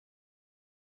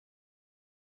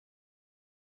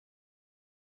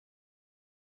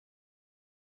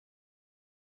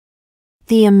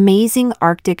The amazing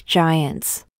Arctic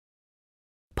giants.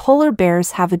 Polar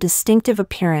bears have a distinctive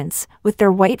appearance, with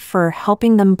their white fur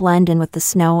helping them blend in with the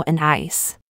snow and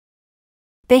ice.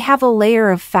 They have a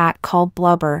layer of fat called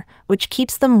blubber, which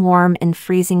keeps them warm in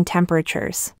freezing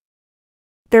temperatures.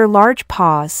 Their large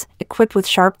paws, equipped with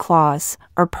sharp claws,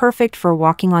 are perfect for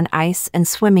walking on ice and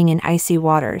swimming in icy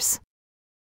waters.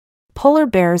 Polar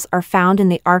bears are found in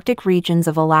the Arctic regions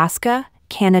of Alaska,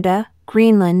 Canada,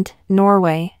 Greenland,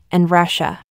 Norway, and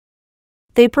Russia.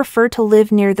 They prefer to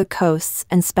live near the coasts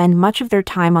and spend much of their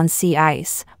time on sea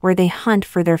ice, where they hunt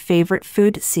for their favorite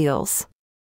food, seals.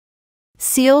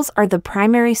 Seals are the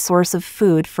primary source of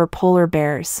food for polar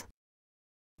bears.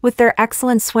 With their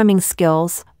excellent swimming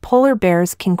skills, polar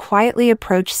bears can quietly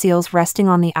approach seals resting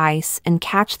on the ice and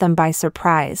catch them by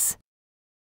surprise.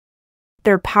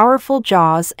 Their powerful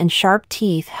jaws and sharp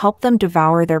teeth help them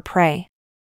devour their prey.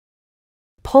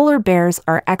 Polar bears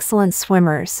are excellent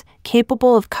swimmers,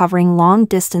 capable of covering long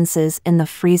distances in the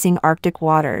freezing Arctic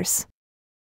waters.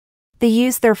 They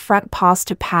use their front paws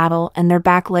to paddle and their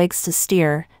back legs to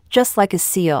steer, just like a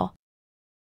seal.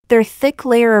 Their thick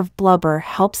layer of blubber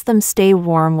helps them stay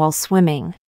warm while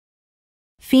swimming.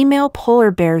 Female polar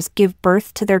bears give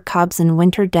birth to their cubs in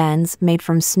winter dens made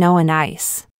from snow and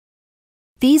ice.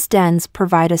 These dens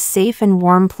provide a safe and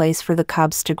warm place for the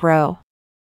cubs to grow.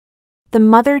 The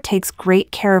mother takes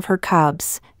great care of her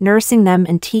cubs, nursing them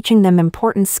and teaching them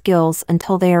important skills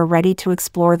until they are ready to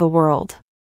explore the world.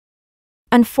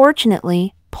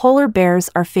 Unfortunately, polar bears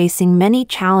are facing many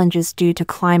challenges due to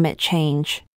climate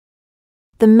change.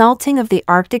 The melting of the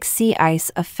Arctic sea ice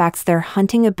affects their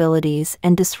hunting abilities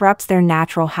and disrupts their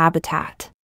natural habitat.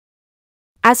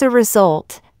 As a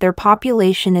result, their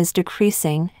population is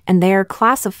decreasing, and they are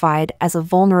classified as a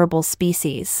vulnerable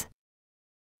species.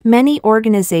 Many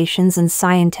organizations and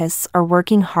scientists are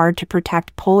working hard to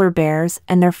protect polar bears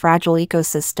and their fragile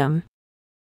ecosystem.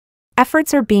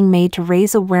 Efforts are being made to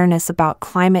raise awareness about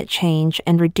climate change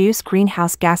and reduce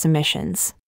greenhouse gas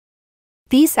emissions.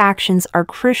 These actions are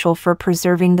crucial for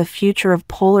preserving the future of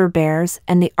polar bears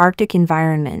and the Arctic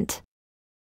environment.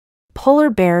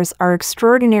 Polar bears are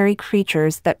extraordinary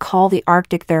creatures that call the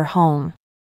Arctic their home.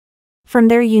 From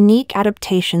their unique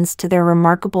adaptations to their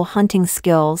remarkable hunting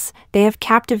skills, they have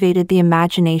captivated the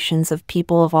imaginations of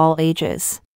people of all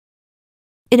ages.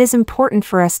 It is important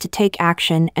for us to take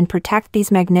action and protect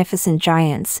these magnificent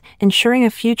giants, ensuring a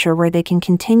future where they can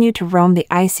continue to roam the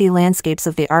icy landscapes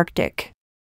of the Arctic.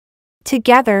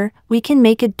 Together, we can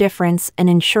make a difference and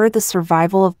ensure the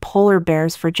survival of polar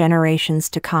bears for generations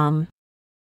to come.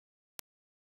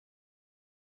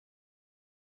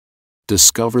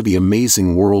 Discover the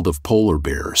amazing world of polar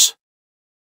bears.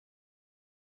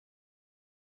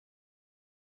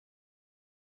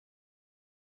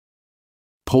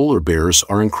 Polar bears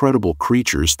are incredible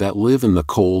creatures that live in the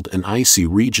cold and icy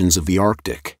regions of the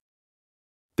Arctic.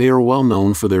 They are well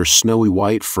known for their snowy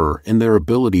white fur and their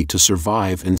ability to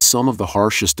survive in some of the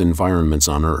harshest environments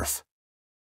on Earth.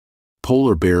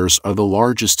 Polar bears are the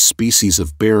largest species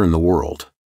of bear in the world.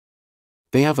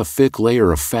 They have a thick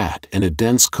layer of fat and a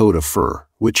dense coat of fur,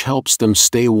 which helps them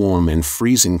stay warm in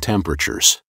freezing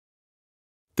temperatures.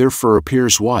 Their fur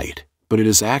appears white, but it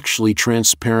is actually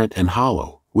transparent and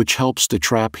hollow, which helps to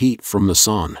trap heat from the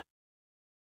sun.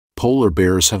 Polar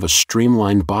bears have a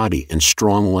streamlined body and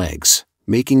strong legs,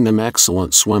 making them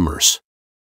excellent swimmers.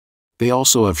 They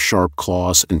also have sharp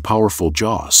claws and powerful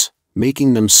jaws,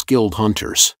 making them skilled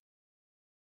hunters.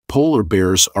 Polar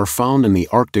bears are found in the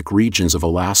Arctic regions of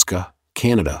Alaska,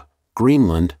 Canada,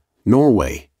 Greenland,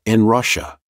 Norway, and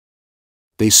Russia.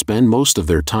 They spend most of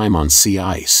their time on sea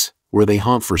ice, where they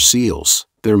hunt for seals,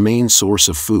 their main source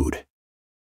of food.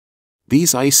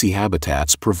 These icy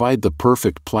habitats provide the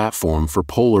perfect platform for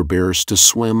polar bears to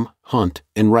swim, hunt,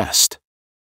 and rest.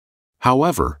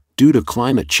 However, due to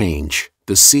climate change,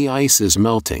 the sea ice is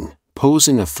melting,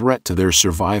 posing a threat to their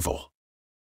survival.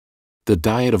 The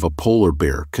diet of a polar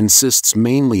bear consists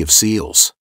mainly of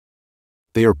seals.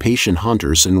 They are patient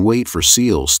hunters and wait for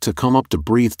seals to come up to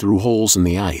breathe through holes in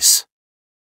the ice.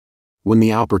 When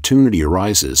the opportunity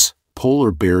arises,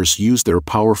 polar bears use their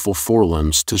powerful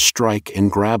forelimbs to strike and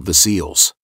grab the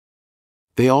seals.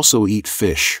 They also eat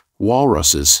fish,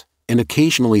 walruses, and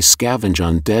occasionally scavenge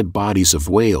on dead bodies of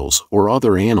whales or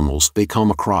other animals they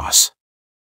come across.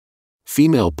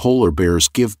 Female polar bears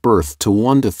give birth to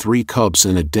 1 to 3 cubs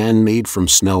in a den made from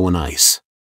snow and ice.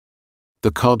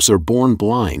 The cubs are born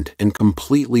blind and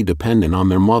completely dependent on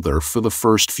their mother for the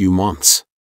first few months.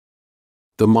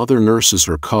 The mother nurses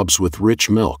her cubs with rich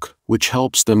milk, which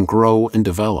helps them grow and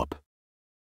develop.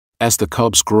 As the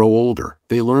cubs grow older,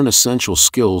 they learn essential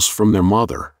skills from their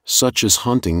mother, such as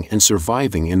hunting and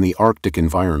surviving in the Arctic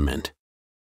environment.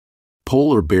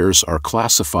 Polar bears are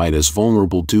classified as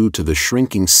vulnerable due to the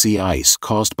shrinking sea ice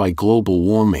caused by global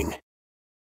warming.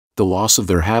 The loss of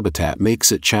their habitat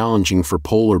makes it challenging for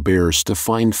polar bears to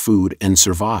find food and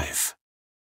survive.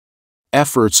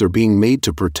 Efforts are being made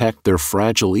to protect their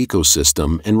fragile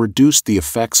ecosystem and reduce the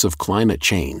effects of climate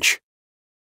change.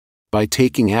 By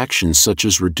taking actions such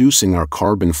as reducing our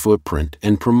carbon footprint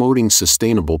and promoting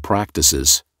sustainable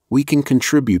practices, we can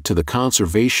contribute to the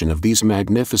conservation of these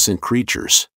magnificent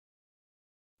creatures.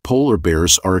 Polar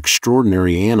bears are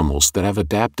extraordinary animals that have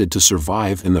adapted to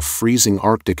survive in the freezing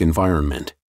Arctic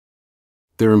environment.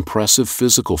 Their impressive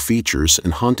physical features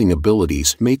and hunting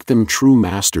abilities make them true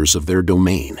masters of their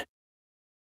domain.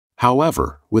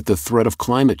 However, with the threat of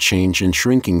climate change and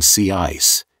shrinking sea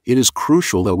ice, it is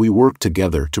crucial that we work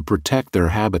together to protect their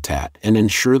habitat and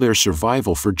ensure their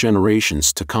survival for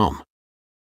generations to come.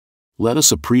 Let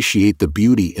us appreciate the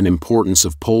beauty and importance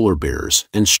of polar bears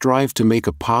and strive to make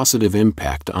a positive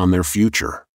impact on their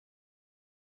future.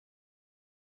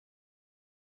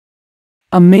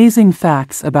 Amazing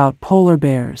facts about polar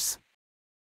bears.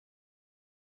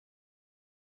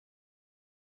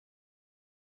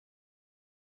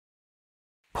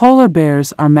 Polar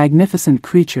bears are magnificent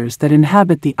creatures that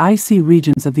inhabit the icy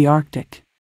regions of the Arctic.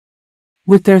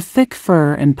 With their thick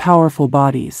fur and powerful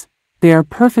bodies, they are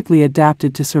perfectly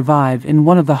adapted to survive in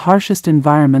one of the harshest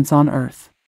environments on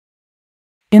Earth.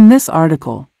 In this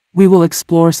article, we will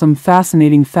explore some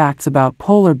fascinating facts about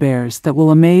polar bears that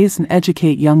will amaze and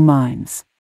educate young minds.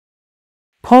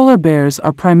 Polar bears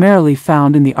are primarily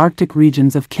found in the Arctic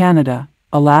regions of Canada,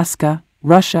 Alaska,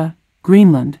 Russia,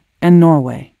 Greenland, and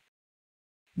Norway.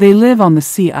 They live on the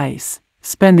sea ice,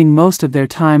 spending most of their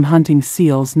time hunting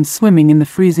seals and swimming in the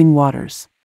freezing waters.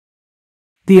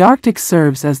 The Arctic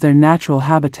serves as their natural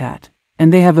habitat,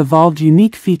 and they have evolved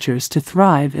unique features to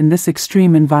thrive in this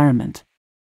extreme environment.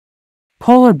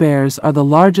 Polar bears are the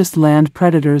largest land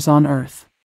predators on Earth.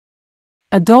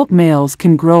 Adult males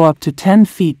can grow up to 10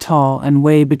 feet tall and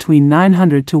weigh between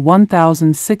 900 to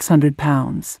 1,600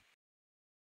 pounds.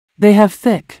 They have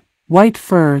thick, white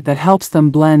fur that helps them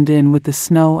blend in with the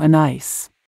snow and ice.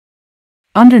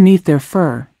 Underneath their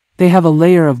fur, they have a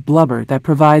layer of blubber that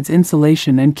provides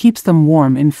insulation and keeps them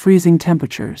warm in freezing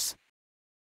temperatures.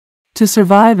 To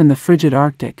survive in the frigid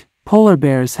Arctic, polar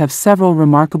bears have several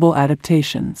remarkable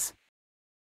adaptations.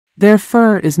 Their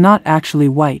fur is not actually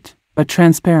white, but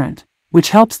transparent,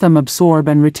 which helps them absorb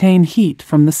and retain heat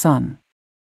from the sun.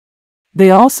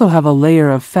 They also have a layer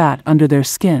of fat under their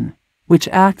skin, which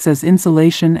acts as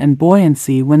insulation and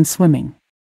buoyancy when swimming.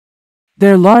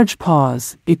 Their large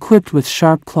paws, equipped with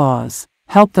sharp claws,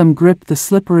 help them grip the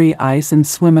slippery ice and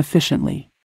swim efficiently.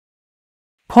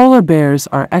 Polar bears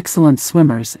are excellent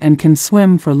swimmers and can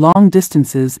swim for long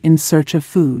distances in search of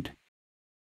food.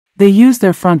 They use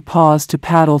their front paws to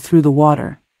paddle through the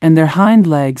water, and their hind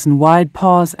legs and wide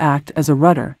paws act as a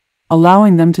rudder,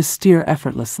 allowing them to steer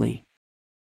effortlessly.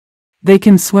 They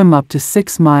can swim up to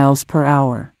 6 miles per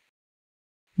hour.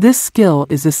 This skill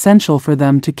is essential for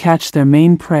them to catch their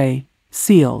main prey,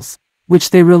 seals,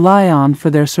 which they rely on for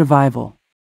their survival.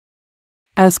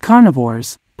 As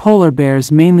carnivores, polar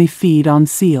bears mainly feed on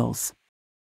seals.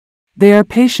 They are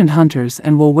patient hunters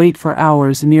and will wait for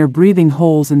hours near breathing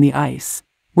holes in the ice,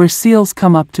 where seals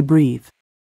come up to breathe.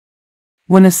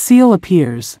 When a seal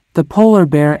appears, the polar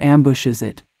bear ambushes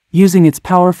it, using its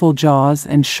powerful jaws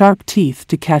and sharp teeth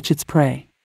to catch its prey.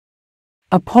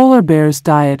 A polar bear's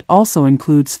diet also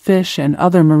includes fish and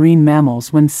other marine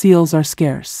mammals when seals are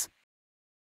scarce.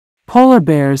 Polar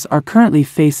bears are currently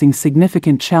facing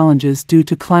significant challenges due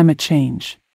to climate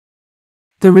change.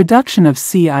 The reduction of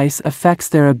sea ice affects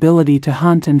their ability to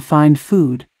hunt and find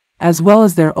food, as well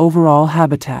as their overall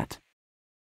habitat.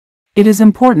 It is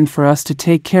important for us to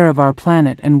take care of our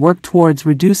planet and work towards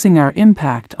reducing our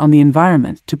impact on the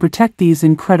environment to protect these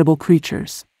incredible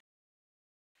creatures.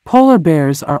 Polar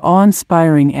bears are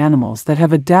awe-inspiring animals that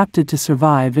have adapted to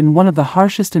survive in one of the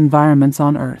harshest environments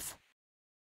on Earth.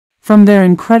 From their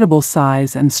incredible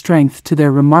size and strength to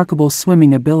their remarkable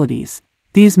swimming abilities,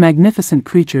 these magnificent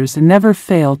creatures never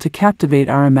fail to captivate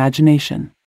our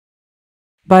imagination.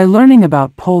 By learning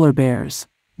about polar bears,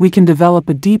 we can develop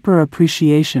a deeper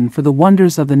appreciation for the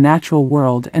wonders of the natural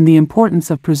world and the importance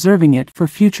of preserving it for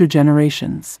future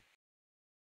generations.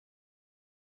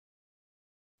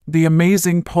 The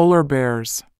amazing polar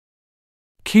bears,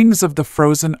 kings of the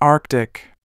frozen Arctic.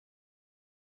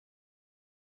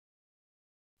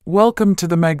 Welcome to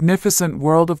the magnificent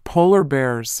world of polar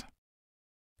bears.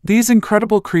 These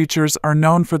incredible creatures are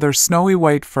known for their snowy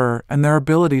white fur and their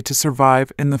ability to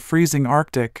survive in the freezing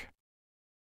Arctic.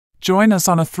 Join us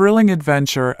on a thrilling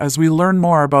adventure as we learn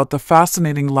more about the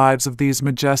fascinating lives of these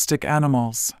majestic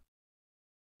animals.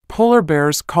 Polar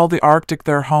bears call the Arctic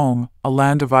their home, a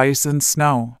land of ice and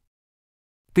snow.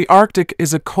 The Arctic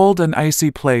is a cold and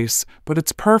icy place, but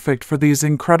it's perfect for these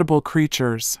incredible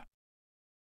creatures.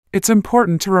 It's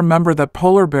important to remember that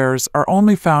polar bears are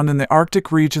only found in the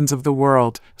Arctic regions of the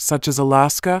world, such as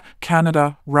Alaska,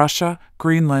 Canada, Russia,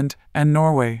 Greenland, and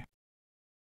Norway.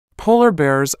 Polar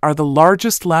bears are the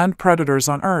largest land predators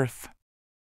on Earth.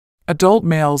 Adult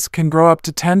males can grow up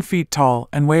to 10 feet tall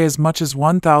and weigh as much as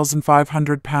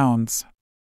 1,500 pounds.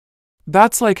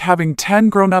 That's like having 10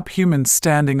 grown-up humans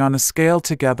standing on a scale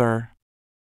together.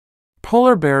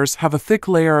 Polar bears have a thick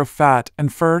layer of fat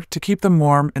and fur to keep them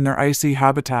warm in their icy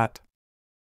habitat.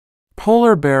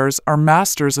 Polar bears are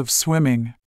masters of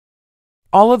swimming.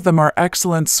 All of them are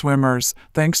excellent swimmers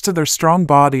thanks to their strong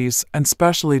bodies and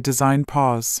specially designed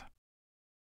paws.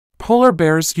 Polar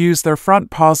bears use their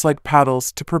front paws like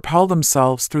paddles to propel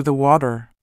themselves through the water.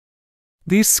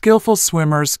 These skillful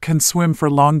swimmers can swim for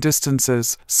long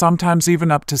distances, sometimes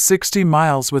even up to 60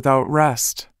 miles without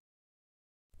rest.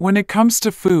 When it comes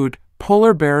to food,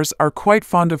 polar bears are quite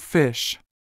fond of fish.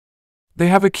 They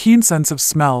have a keen sense of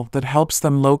smell that helps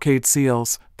them locate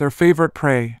seals, their favorite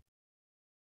prey.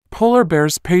 Polar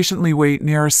bears patiently wait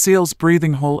near a seal's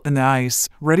breathing hole in the ice,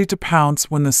 ready to pounce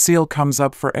when the seal comes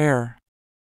up for air.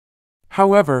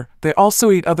 However, they also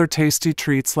eat other tasty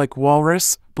treats like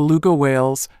walrus, beluga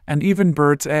whales, and even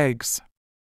birds' eggs.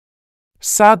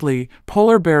 Sadly,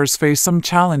 polar bears face some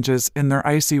challenges in their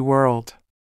icy world.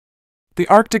 The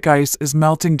Arctic ice is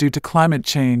melting due to climate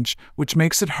change, which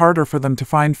makes it harder for them to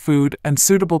find food and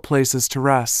suitable places to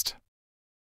rest.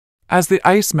 As the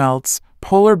ice melts,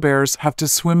 polar bears have to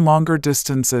swim longer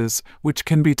distances, which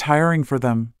can be tiring for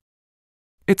them.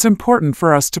 It's important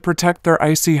for us to protect their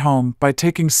icy home by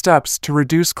taking steps to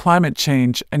reduce climate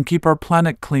change and keep our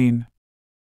planet clean.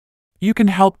 You can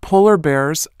help polar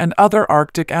bears and other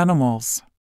Arctic animals.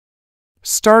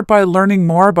 Start by learning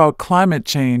more about climate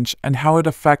change and how it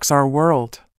affects our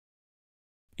world.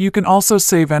 You can also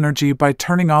save energy by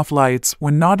turning off lights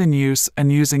when not in use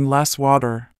and using less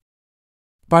water.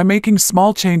 By making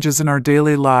small changes in our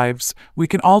daily lives, we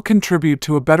can all contribute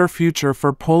to a better future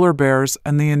for polar bears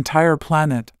and the entire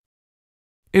planet.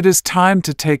 It is time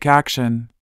to take action.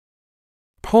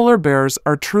 Polar bears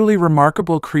are truly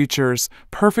remarkable creatures,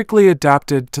 perfectly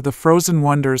adapted to the frozen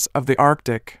wonders of the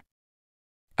Arctic.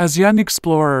 As young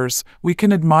explorers, we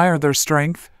can admire their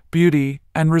strength, beauty,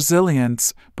 and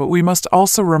resilience, but we must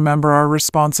also remember our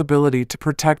responsibility to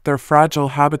protect their fragile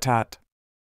habitat.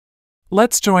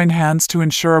 Let's join hands to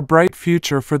ensure a bright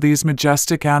future for these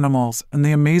majestic animals and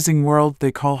the amazing world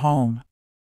they call home.